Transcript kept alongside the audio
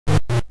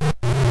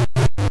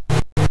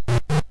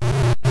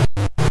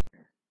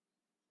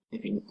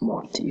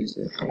want to use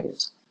it, I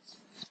guess.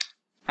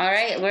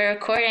 Alright, we're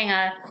recording.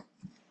 Hi,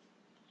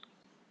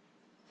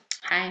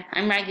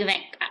 I'm Raghu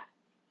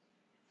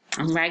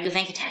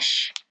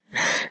Venkatesh.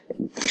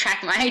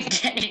 Track my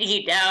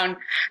identity down.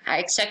 I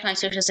expect my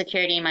social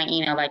security and my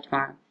email by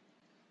tomorrow.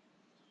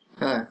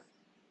 Huh.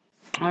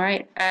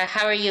 Alright,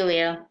 how are you,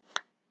 Leo?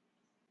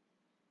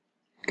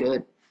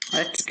 Good.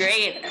 That's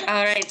great.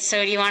 Alright,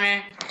 so do you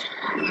wanna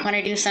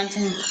do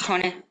something?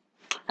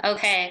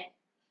 Okay.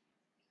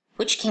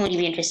 Which game would you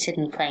be interested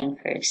in playing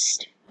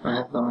first? I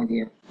have no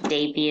idea.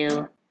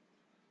 Debut.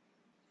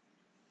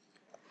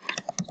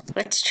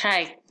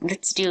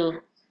 Let's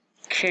do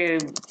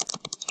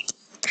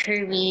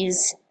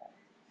Kirby's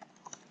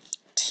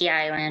Tea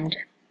Island.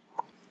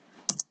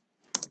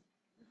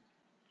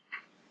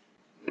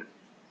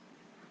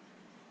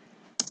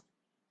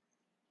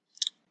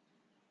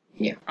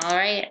 Yeah.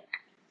 Alright.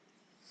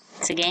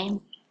 It's a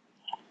game.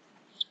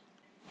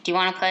 Do you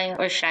want to play,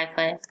 or should I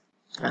play?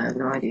 I have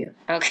no idea.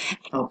 Okay.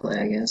 I'll play,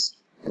 I guess.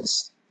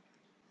 Because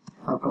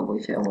I'll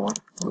probably fail more.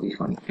 It'll be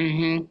funny.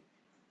 Mm-hmm.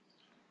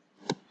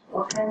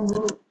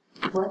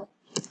 What?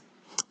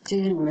 Do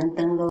you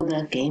download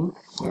the game?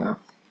 Yeah.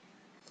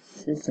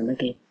 This is the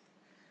game.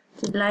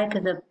 It's like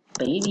the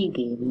baby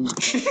game.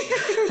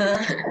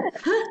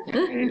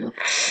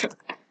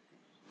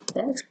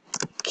 That's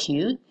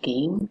cute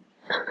game.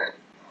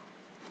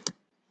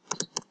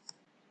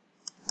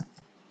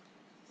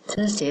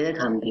 Just say the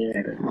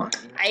computer.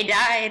 I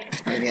died.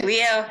 Okay.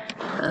 Leo.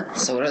 Huh?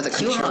 So what are the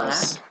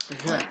controls?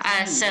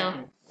 So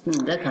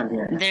The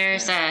computer.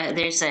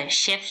 there's a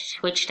shift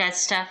which does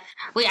stuff.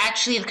 Wait,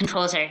 actually the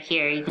controls are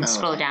here. You can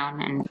scroll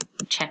down and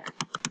check.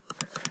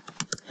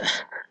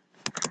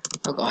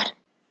 Oh god.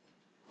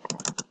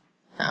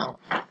 Ow.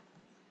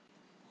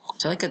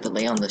 Is there like a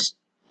delay on this,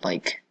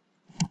 like...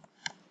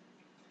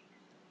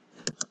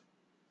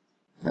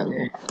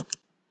 Okay.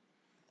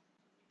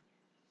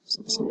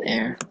 Some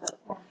air.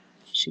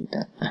 Shoot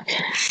that.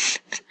 Okay.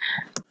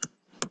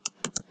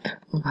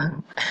 What?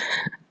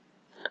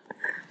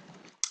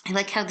 I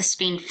like how the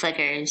screen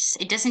flickers.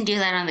 It doesn't do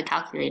that on the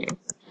calculator.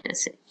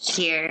 Does it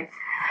here?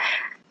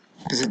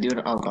 Does it do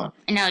it? Oh god.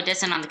 No, it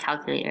doesn't on the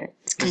calculator.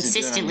 It's Does it do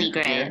it on consistently your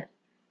gray. computer?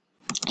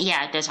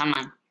 Yeah, it does on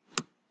mine.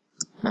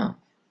 No.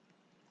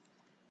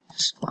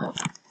 Just flat.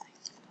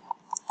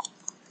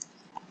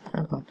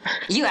 Oh god.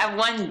 You have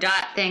one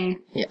dot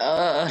thing.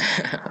 Yeah.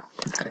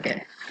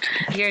 Okay.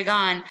 You're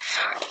gone.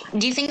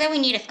 Do you think that we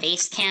need a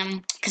face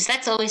cam? Because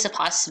that's always a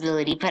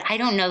possibility, but I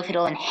don't know if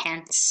it'll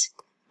enhance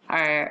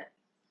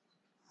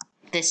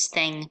this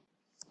thing.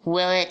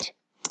 Will it?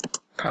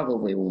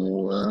 Probably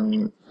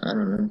won't. I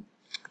don't know.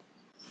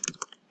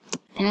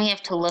 Then we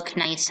have to look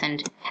nice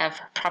and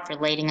have proper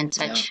lighting and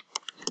such.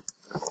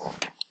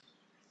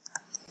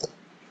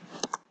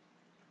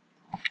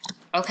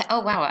 Okay. Oh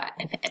wow! I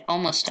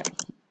almost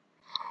everything.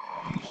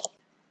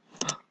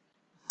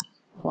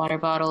 Water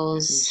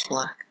bottles. It's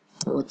black.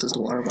 What does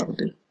the water bottle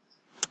do?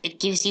 It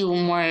gives you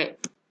more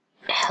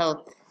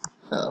health.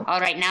 Oh.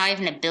 Alright, now I have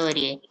an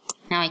ability.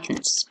 Now I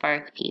can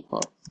spark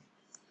people.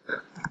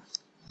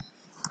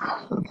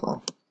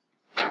 Football.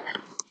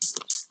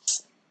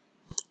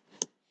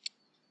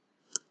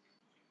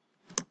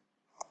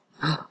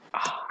 I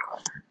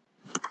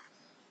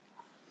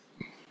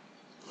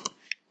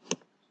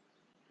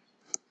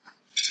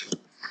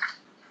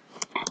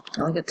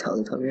like a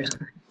Teletubby or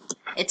something.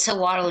 It's a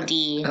Waddle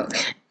Dee.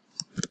 Okay.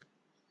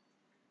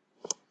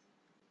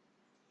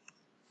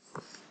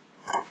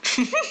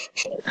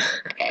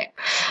 Okay.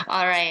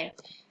 Alright.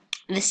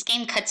 This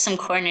game cuts some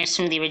corners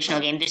from the original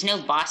game. There's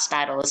no boss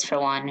battles, for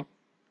one.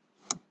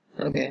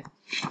 Okay.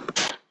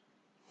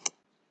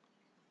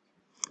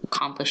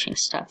 Accomplishing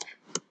stuff.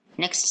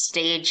 Next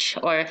stage,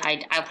 or if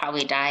I'll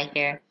probably die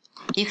here.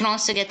 You can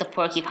also get the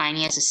porcupine.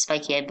 He has a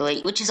spiky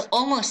ability, which is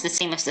almost the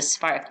same as the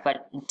spark,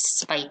 but it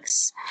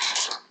spikes.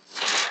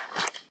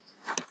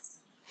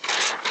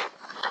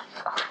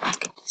 Oh my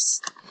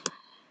goodness.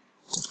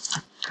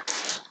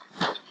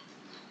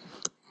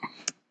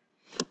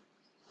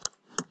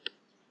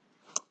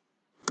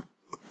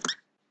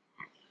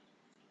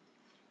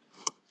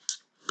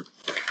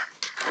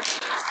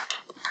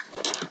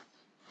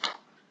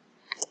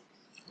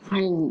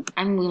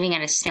 I'm moving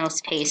at a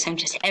snail's pace. I'm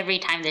just, every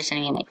time there's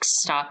anything, like,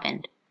 stop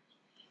and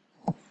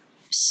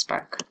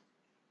spark.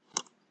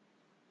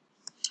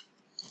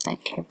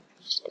 Okay.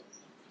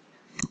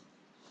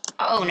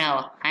 Oh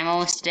no, I'm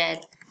almost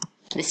dead.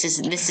 This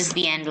is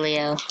the end,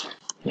 Leo.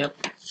 Yep.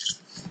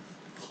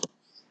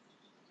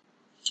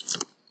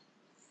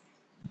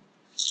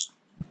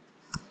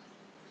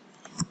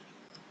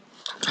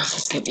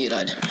 Skip, you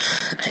died.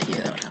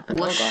 Yeah. Oh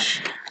Whoosh.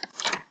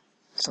 god.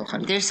 So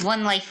funny. There's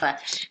one life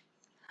left.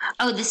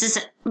 Oh, this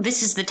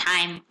is the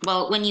time.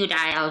 Well, when you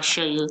die, I'll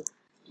show you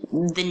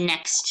the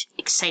next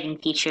exciting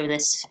feature of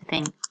this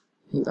thing.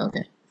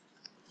 Okay.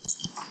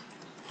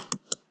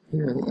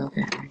 You really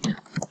okay? Yeah.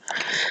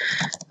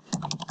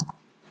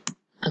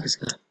 Let's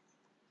go.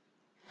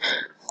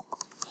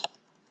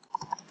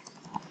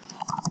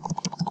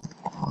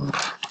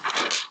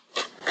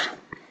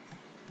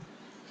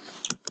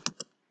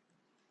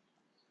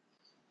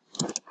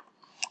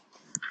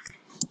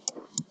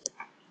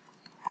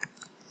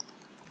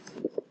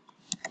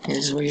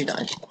 this is where you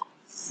died.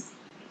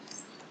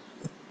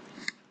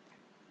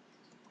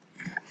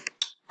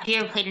 Have you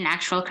ever played an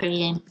actual Kirby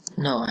game?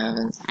 No, I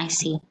haven't. I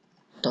see.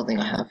 Don't think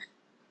I have.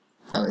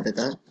 Oh,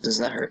 does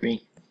that hurt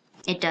me?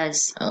 It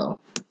does. Oh.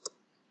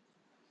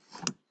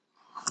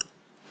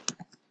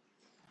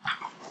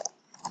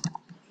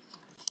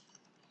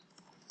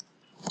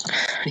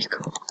 Pretty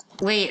cool.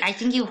 Wait, I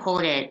think you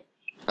hold it.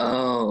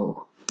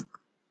 Oh.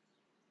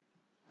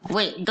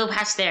 Wait, go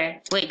past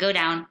there. Wait, go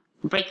down.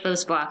 Break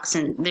those blocks,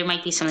 and there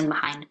might be something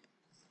behind.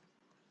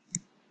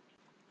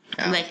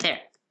 Ow. Right there.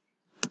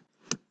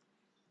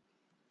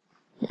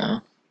 Yeah.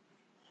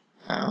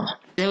 Oh.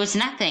 There was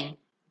nothing.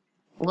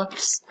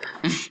 Whoops.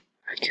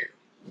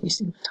 You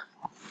see my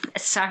time.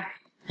 Sorry.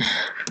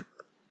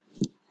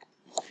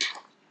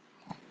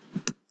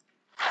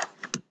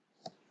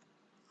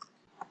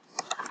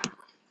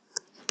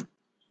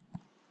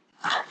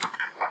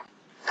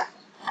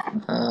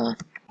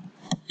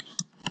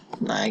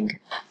 Lag.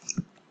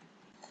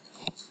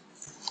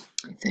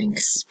 I think.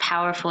 This is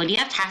powerful. Do you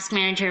have Task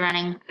Manager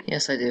running?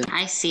 Yes, I do.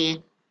 I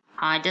see.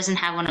 It doesn't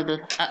have one of those.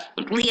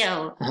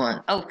 Leo.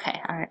 What? Okay,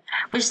 alright.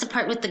 Where's the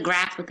part with the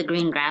graph, with the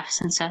green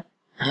graphs and stuff?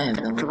 I have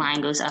no The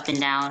line goes up and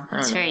down. I don't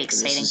It's know, very but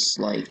this exciting. is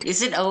like,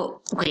 Is it?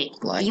 Oh,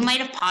 wait. Like- You might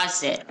have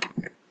paused it.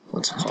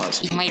 let's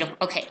pause. You might have.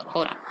 Okay,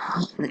 hold on.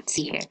 Let's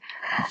see here.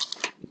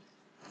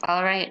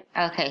 Alright,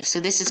 okay, so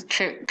this is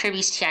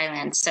Kirby's Tea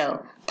Island.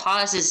 So,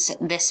 pause is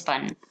this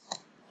button.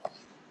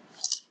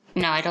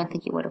 No, I don't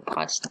think you would have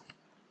paused.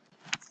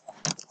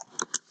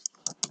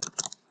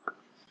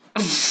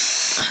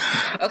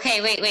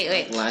 Okay,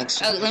 wait.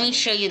 Lags. Oh, let me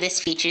show you this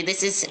feature.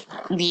 This is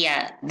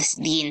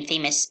the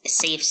infamous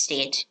save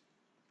state.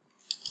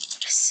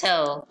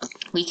 So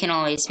we can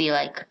always be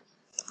like,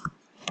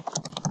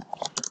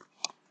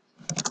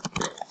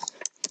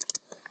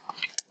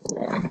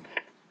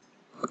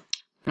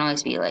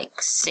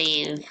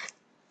 save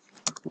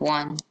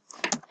one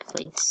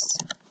place.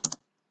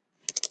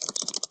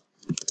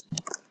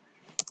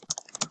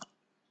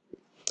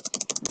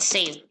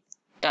 Save.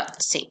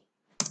 Dot save.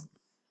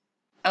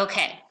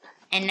 Okay,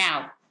 and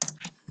now.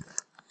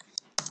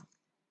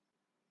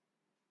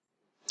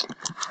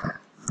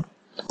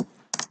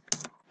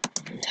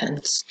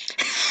 Intense.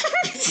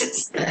 This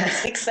is the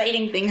most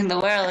exciting thing in the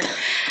world.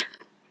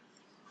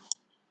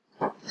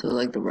 So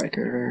like the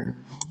record.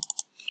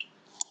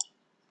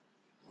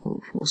 Oh,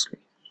 full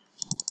screen.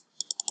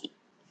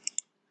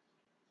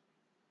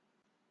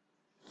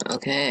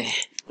 Okay.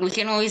 We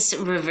can always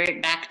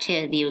revert back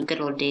to the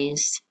good old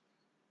days.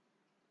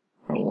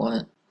 Or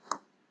what?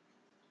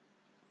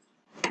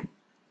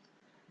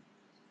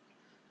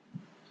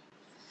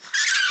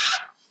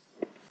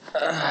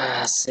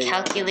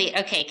 Calculate.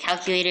 Okay,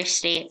 calculator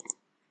state.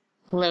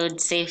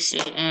 Load save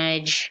state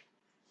image.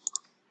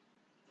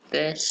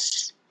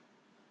 This.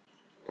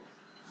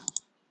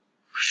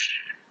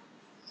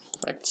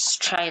 Let's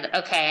try.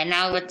 Okay, and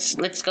now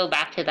let's go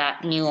back to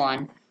that new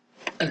one,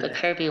 the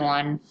Kirby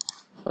one.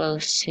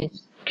 Close to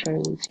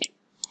Kirby.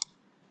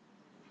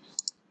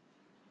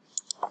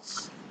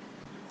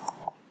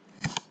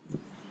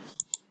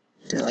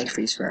 Did it like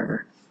freeze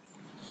forever?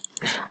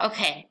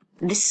 Okay,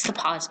 this is the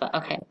pause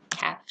button. Okay,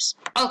 caps.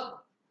 Oh,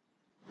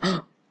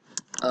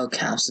 Oh,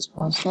 caps is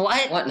possible.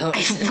 what? What? No.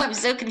 I'm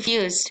so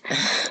confused.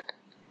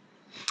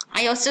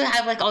 I also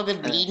have like all the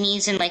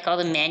beanies and like all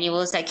the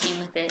manuals that came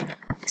with it.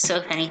 So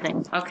if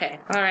anything, okay,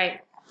 all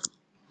right.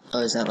 Oh,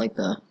 is that like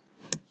the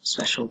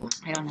special one?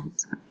 I don't know.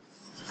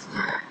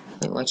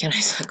 Wait, why can't I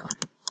suck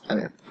on?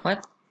 Okay,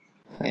 what?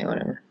 Okay,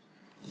 whatever.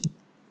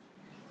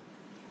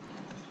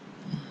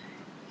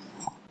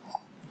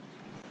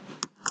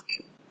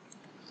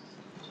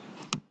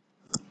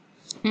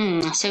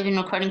 So we've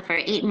been recording for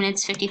 8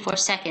 minutes 54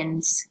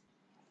 seconds.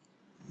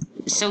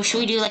 So should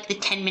we do like the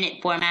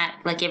 10-minute format?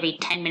 Like every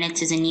 10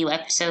 minutes is a new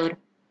episode.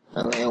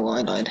 Okay, well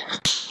I died.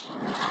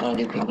 I don't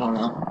do ping pong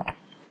now.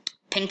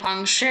 Ping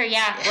pong, sure,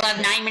 yeah. We'll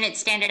have 9-minute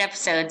standard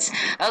episodes.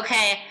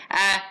 Okay,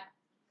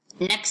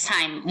 next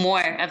time,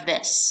 more of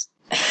this.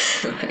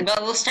 But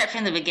we'll start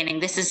from the beginning.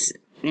 This is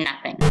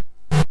nothing.